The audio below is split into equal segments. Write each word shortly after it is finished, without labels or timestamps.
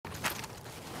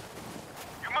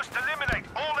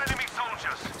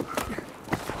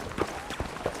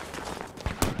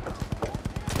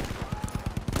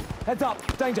Heads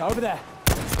up! Danger, over there!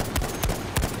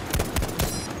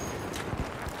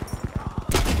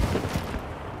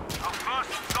 Our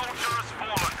first soldier has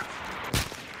fallen.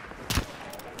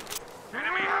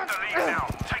 Enemy have the lead now.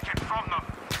 Take it from them.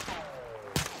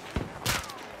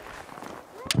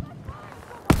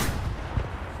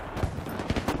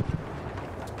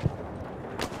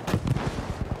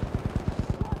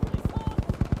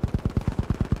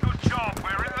 Good job,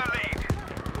 we're in the lead.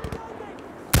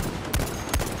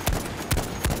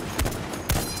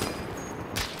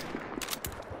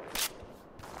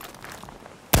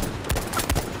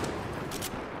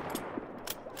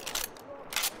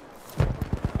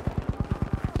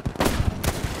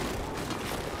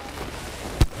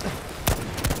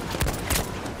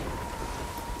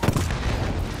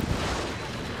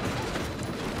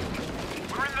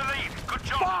 We're in the lead. Good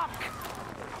job.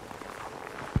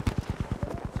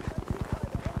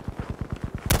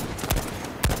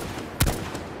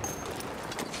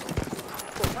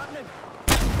 What's happening?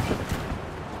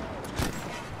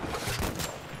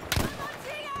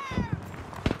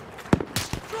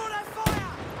 Draw that fire!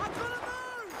 I'm gonna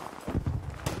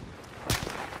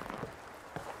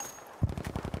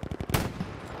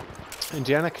move!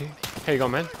 Indiana, how you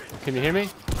going, man? Can you hear me?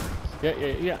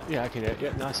 Yeah, I can hear.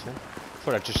 Yeah, nice, man.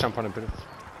 Thought I'd just jump on a bit of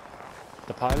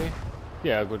the party.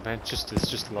 Yeah, good, man. There's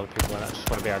just a lot of people in it. I just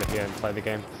want to be out of here and play the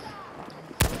game.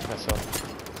 That's all.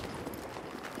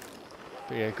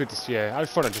 But yeah, good to see. Yeah, I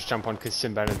thought I'd just jump on because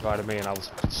Sinbad invited me and I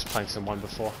was just playing some one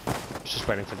before. I was just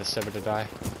waiting for the server to die.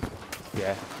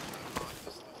 Yeah.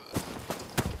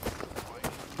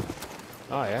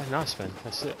 Oh yeah, nice, man.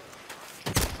 That's it.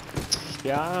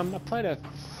 Yeah, I played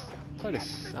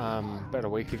about a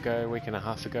week and a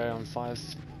half ago on 5.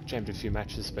 Jammed a few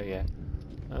matches, but yeah.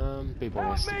 B-boy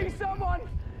Help me, someone!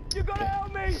 You gotta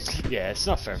help me! Yeah, it's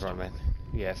not for everyone, man.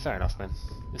 Yeah, fair enough, man.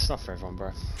 It's not for everyone,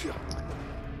 bro.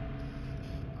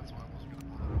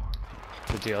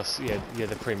 The DLC, yeah,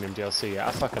 the premium DLC, yeah.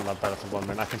 I fucking love Battlefield 1,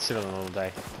 man. I can sit on it all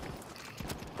day.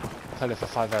 Played it for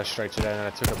 5 hours straight today, and then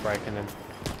I took a break, and then...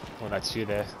 Well, that's you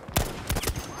there.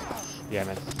 Yeah,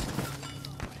 man.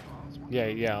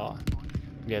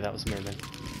 Yeah, that was me, man.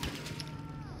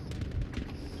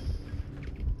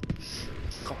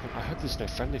 Fucking, I hope there's no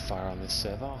friendly fire on this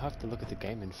server. I'll have to look at the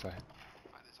game info.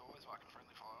 There's always fucking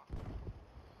friendly fire.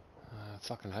 I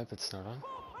fucking hope it's not on.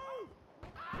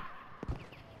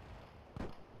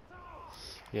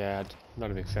 Yeah,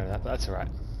 not a big fan of that, but that's alright.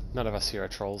 None of us here are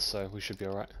trolls, so we should be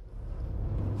alright.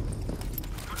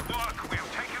 Good work.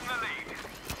 We've taken the lead.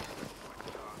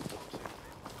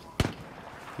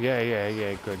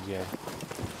 Yeah, good, yeah.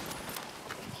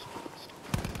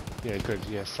 Yeah, good,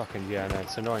 yeah, fucking, yeah, no,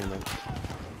 it's annoying, man.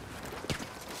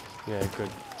 Yeah, good,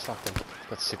 fucking,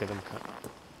 got sick of them, cunt.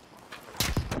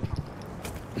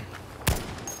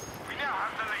 We now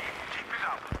have the lead. Keep it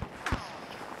up.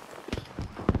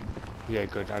 Yeah,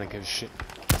 good, I don't give a shit.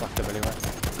 Fuck them anyway.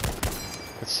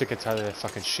 Got sick and tired of their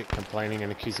fucking shit complaining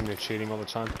and accusing me of cheating all the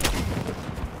time.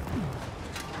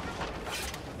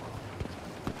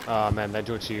 Oh man, they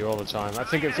do it to you all the time. I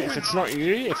think if it's not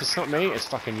you, if it's not me, it's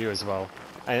fucking you as well.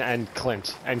 And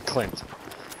Clint. Yeah.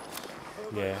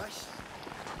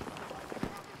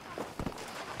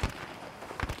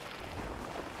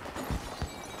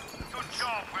 Good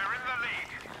job. We're in the lead.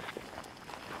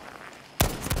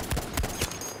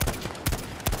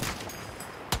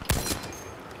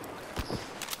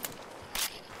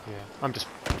 Yeah, I'm just...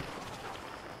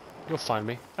 You'll find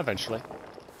me, eventually.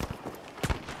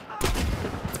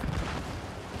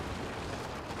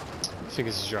 I think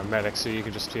this is your medic, so you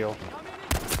can just heal.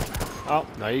 Oh,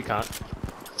 no you can't.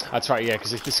 That's right, yeah,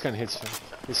 because if this gun hits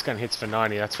for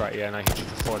 90, that's right, yeah, and I hit you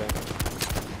for 40.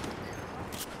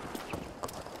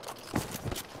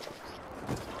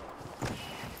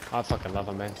 I fucking love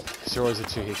him, man. Because you're always a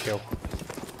 2-hit kill.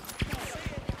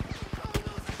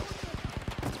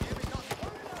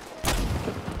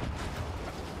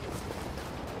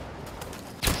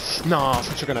 No, I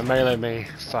thought you were gonna melee me.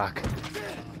 Fuck.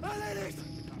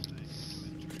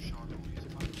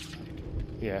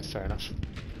 Yeah, fair enough.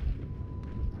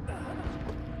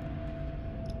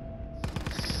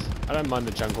 I don't mind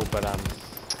the jungle, but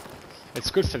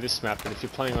it's good for this map. But if you're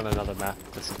playing on another map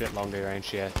that's a bit longer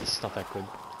range, yeah, it's not that good.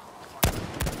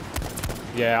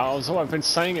 Yeah, I've been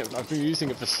saying it. I've been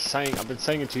using it for saying. I've been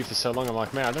saying it to you for so long. I'm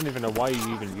like, man, I don't even know why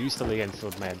you even use the Lee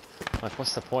Enfield, man. Like,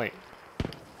 what's the point?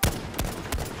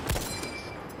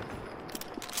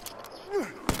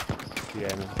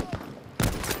 Yeah, man.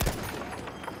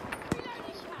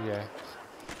 Yeah.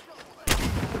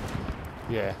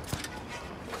 Yeah.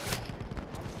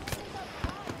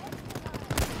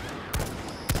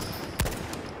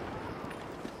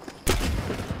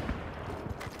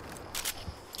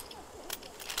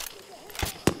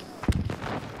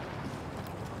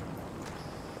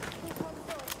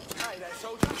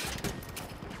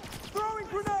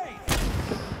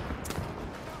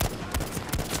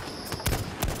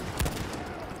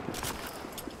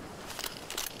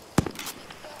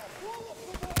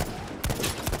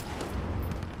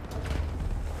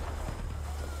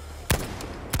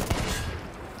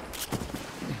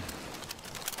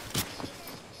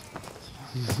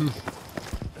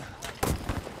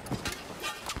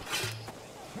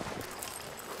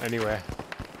 Anywhere.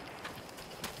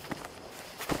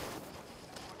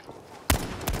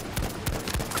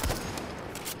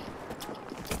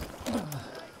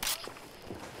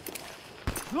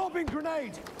 Lobbing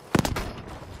grenade!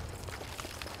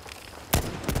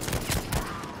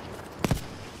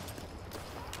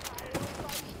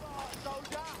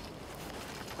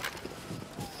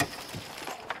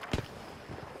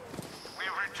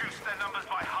 We've reduced their numbers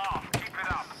by half. Keep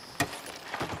it up.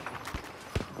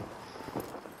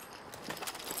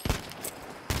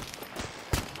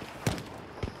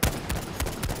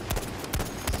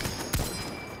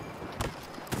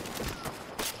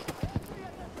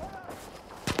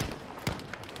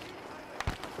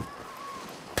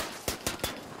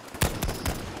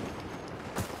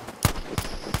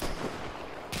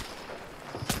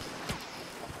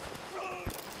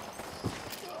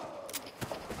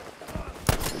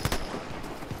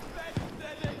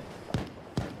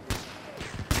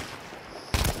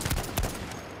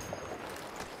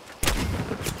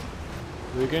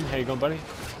 Rugen, how you going, buddy?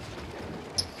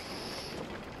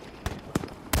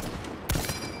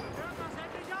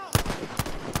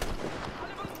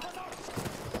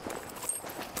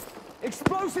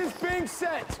 Explosives being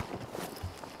set!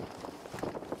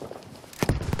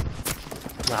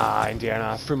 Ah,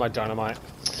 Indiana, I threw my dynamite.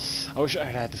 I wish I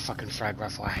had the fucking frag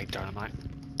rifle. I hate dynamite.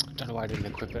 Don't know why I didn't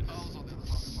equip it.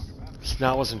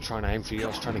 No, I wasn't trying to aim for you. I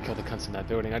was trying to kill the cunts in that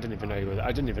building. I didn't even know you were there.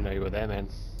 I didn't even know you were there, man.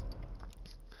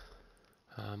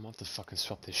 I'll have to fucking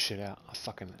swap this shit out.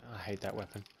 I hate that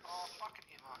weapon. Oh, fucking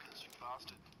hit markers, you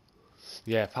bastard.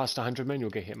 Yeah, past 100 men, you'll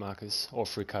get hit markers or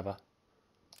free cover.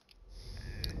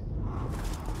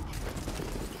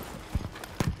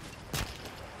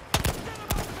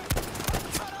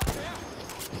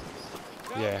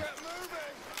 Yeah.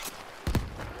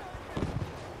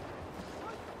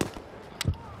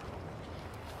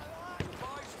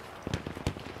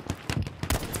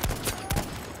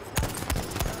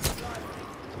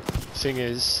 Thing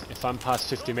is, if I'm past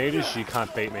 50 meters, you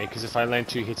can't beat me, because if I land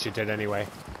 2 hits, you're dead anyway.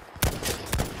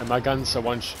 And my guns are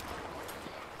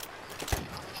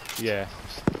yeah.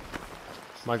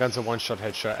 My guns are one-shot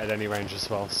headshot at any range as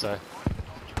well, so...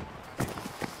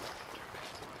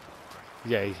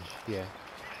 Yeah,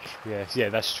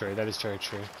 that's true. That is very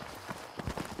true.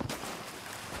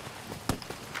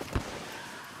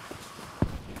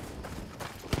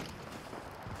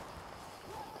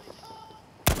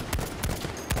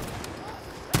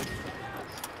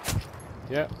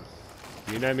 Yep.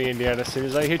 You know me, Indiana. As soon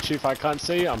as I hit you, if I can't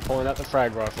see you, I'm pulling out the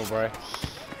frag rifle, bro.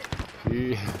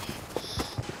 Yeah.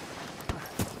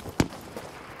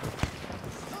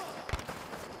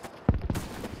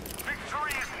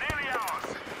 Victory is nearly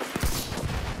ours.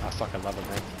 I fucking love it,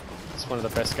 man. It's one of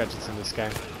the best gadgets in this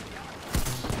game.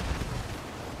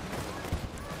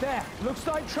 There, looks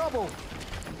like trouble.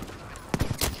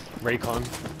 Recon.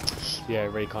 Yeah,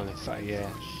 recon. Yeah.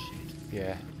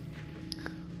 Yeah.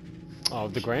 Oh,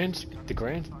 the Grand? The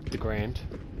Grand? The Grand.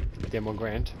 The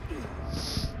m1garand.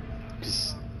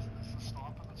 Cause...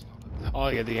 Oh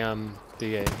yeah,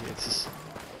 it's just...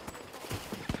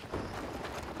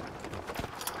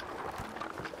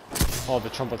 Oh, the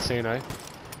Tromboncino.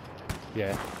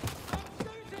 Yeah.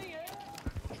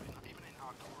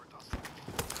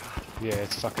 Yeah,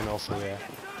 it's fucking awful, yeah.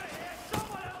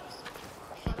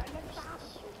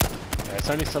 Yeah, it's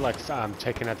only for like,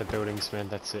 taking out the buildings, man,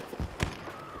 that's it.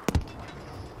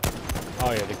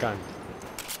 Oh yeah, the gun.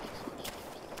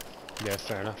 Yeah,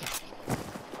 fair enough.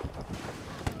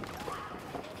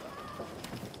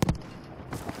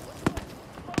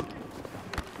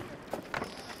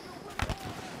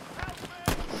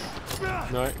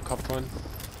 No, copped one.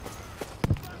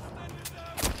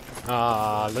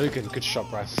 Ah, Logan, good shot,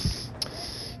 bro.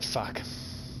 Fuck.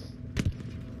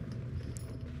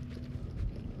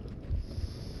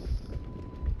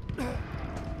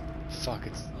 Fuck,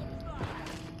 it's...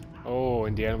 Oh,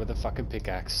 Indiana with the fucking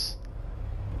pickaxe.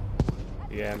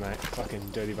 Yeah, mate. Fucking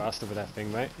dirty bastard with that thing,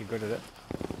 mate. You're good at it.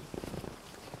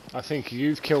 I think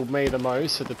you've killed me the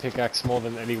most with the pickaxe more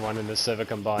than anyone in the server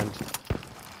combined.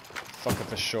 Fucking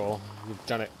for sure. You've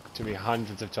done it to me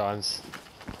hundreds of times.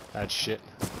 That shit.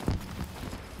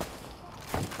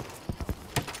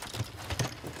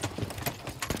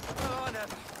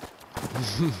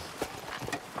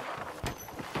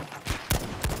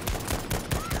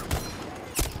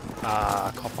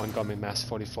 Ah, cop one got me mass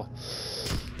 44.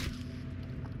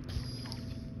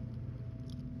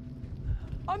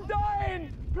 I'm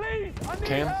dying! Please, I need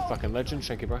Cam, help! fucking legend,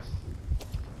 thank you, bro.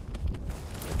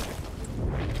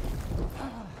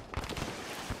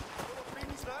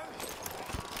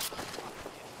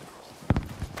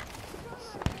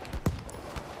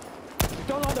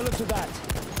 Roger that.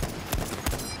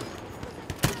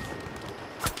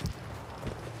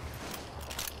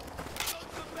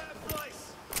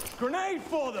 Grenade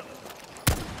for them.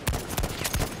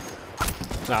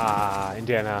 Ah,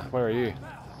 Indiana, where are you?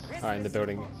 Alright, in the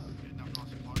building.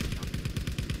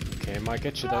 Okay, might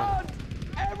get you though. Blood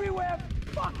everywhere.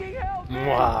 Fucking help me.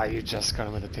 Wow, you just got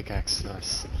him with a pickaxe.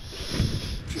 Nice.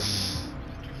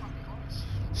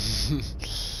 No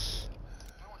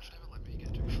one should ever let me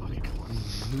get too fucking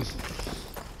close.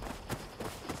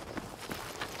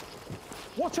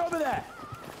 Watch over there.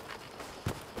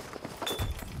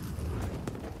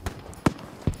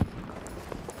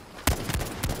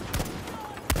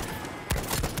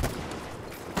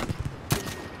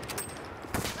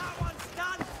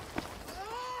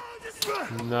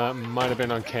 No, might have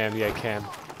been on Cam. Yeah, Cam.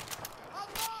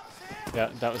 Yeah,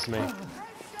 that was me.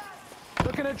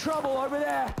 Looking at trouble over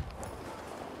there.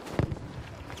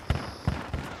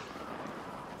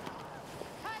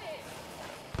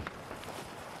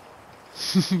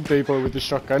 B-boy with the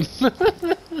shotgun.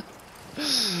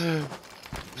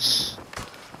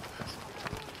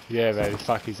 Yeah, man.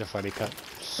 Fuck, he's a funny cut.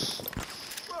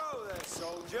 Whoa there,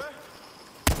 soldier.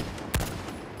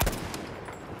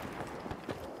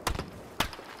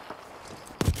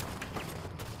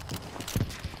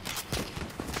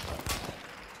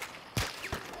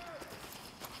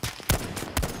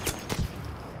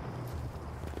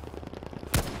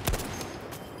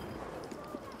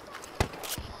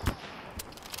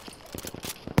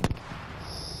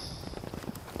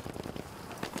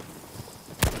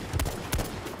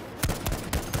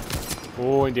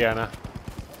 Oh, Indiana.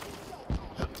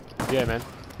 Yeah, man.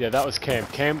 Yeah, that was Cam.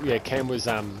 Yeah, Cam was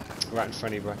right in front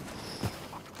of you, bro.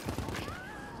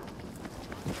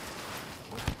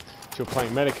 If you're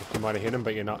playing medic, you might have hit him,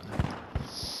 but you're not.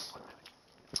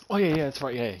 Oh yeah, that's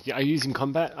right. Yeah. Are you using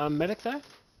combat medic though?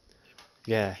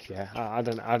 Yeah. I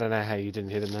don't know how you didn't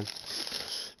hit him then.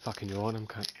 Fucking you're on him,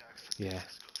 cunt. Yeah.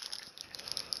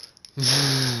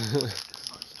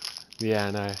 Yeah,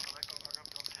 I know.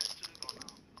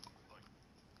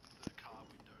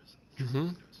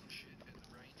 Mhm.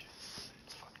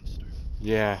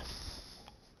 Yeah.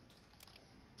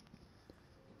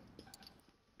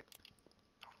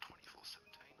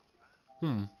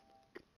 Hmm.